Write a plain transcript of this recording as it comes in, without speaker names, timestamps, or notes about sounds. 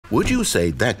would you say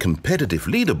that competitive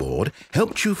leaderboard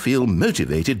helped you feel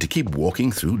motivated to keep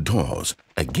walking through doors?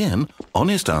 Again,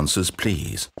 honest answers,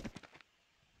 please.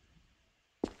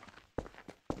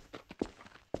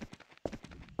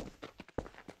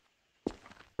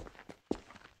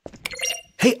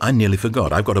 Hey, I nearly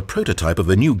forgot. I've got a prototype of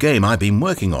a new game I've been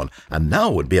working on, and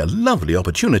now would be a lovely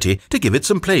opportunity to give it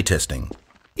some playtesting.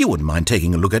 You wouldn't mind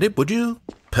taking a look at it, would you?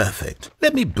 Perfect.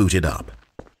 Let me boot it up.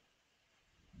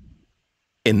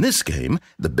 In this game,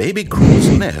 the baby crawls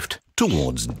left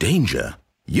towards danger.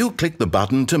 You click the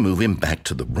button to move him back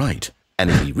to the right,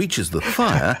 and if he reaches the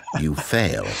fire, you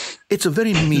fail. It's a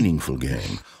very meaningful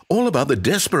game, all about the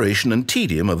desperation and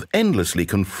tedium of endlessly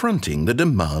confronting the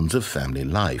demands of family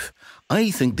life. I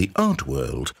think the art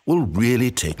world will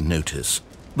really take notice.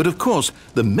 But of course,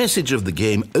 the message of the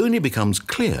game only becomes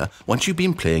clear once you've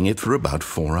been playing it for about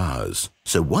 4 hours.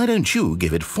 So why don't you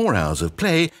give it 4 hours of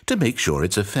play to make sure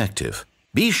it's effective?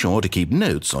 Be sure to keep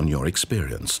notes on your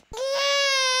experience.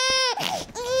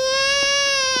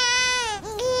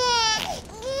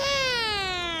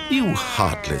 You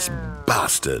heartless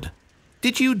bastard!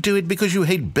 Did you do it because you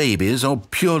hate babies or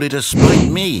purely to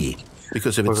spite me?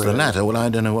 Because if it's the latter, well, I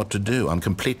don't know what to do. I'm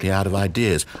completely out of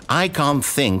ideas. I can't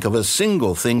think of a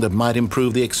single thing that might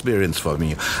improve the experience for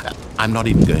me. I'm not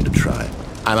even going to try.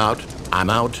 I'm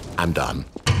out, I'm done.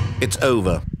 It's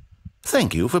over.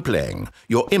 Thank you for playing.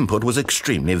 Your input was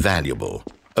extremely valuable.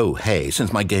 Oh, hey,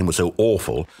 since my game was so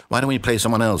awful, why don't we play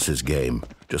someone else's game,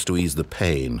 just to ease the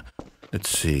pain? Let's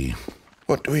see.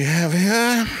 What do we have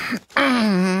here?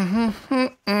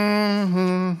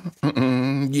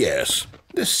 Yes,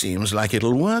 this seems like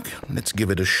it'll work. Let's give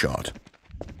it a shot.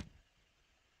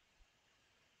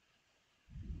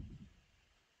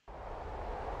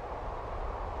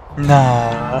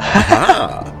 Nah.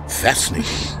 Ah,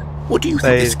 fascinating. What do you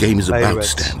think this game is about,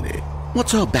 Stanley?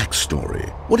 What's our backstory?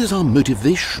 What is our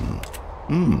motivation?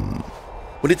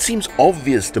 Well, it seems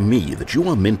obvious to me that you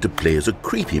are meant to play as a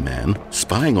creepy man,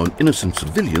 spying on innocent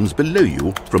civilians below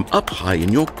you from up high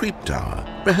in your creep tower,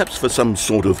 perhaps for some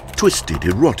sort of twisted,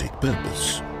 erotic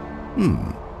purpose.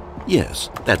 Yes,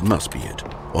 that must be it.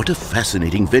 What a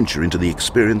fascinating venture into the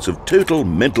experience of total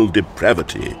mental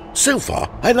depravity. So far,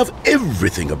 I love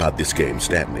everything about this game,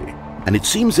 Stanley. And it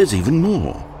seems there's even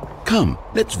more. Come,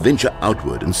 let's venture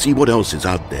outward and see what else is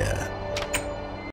out there.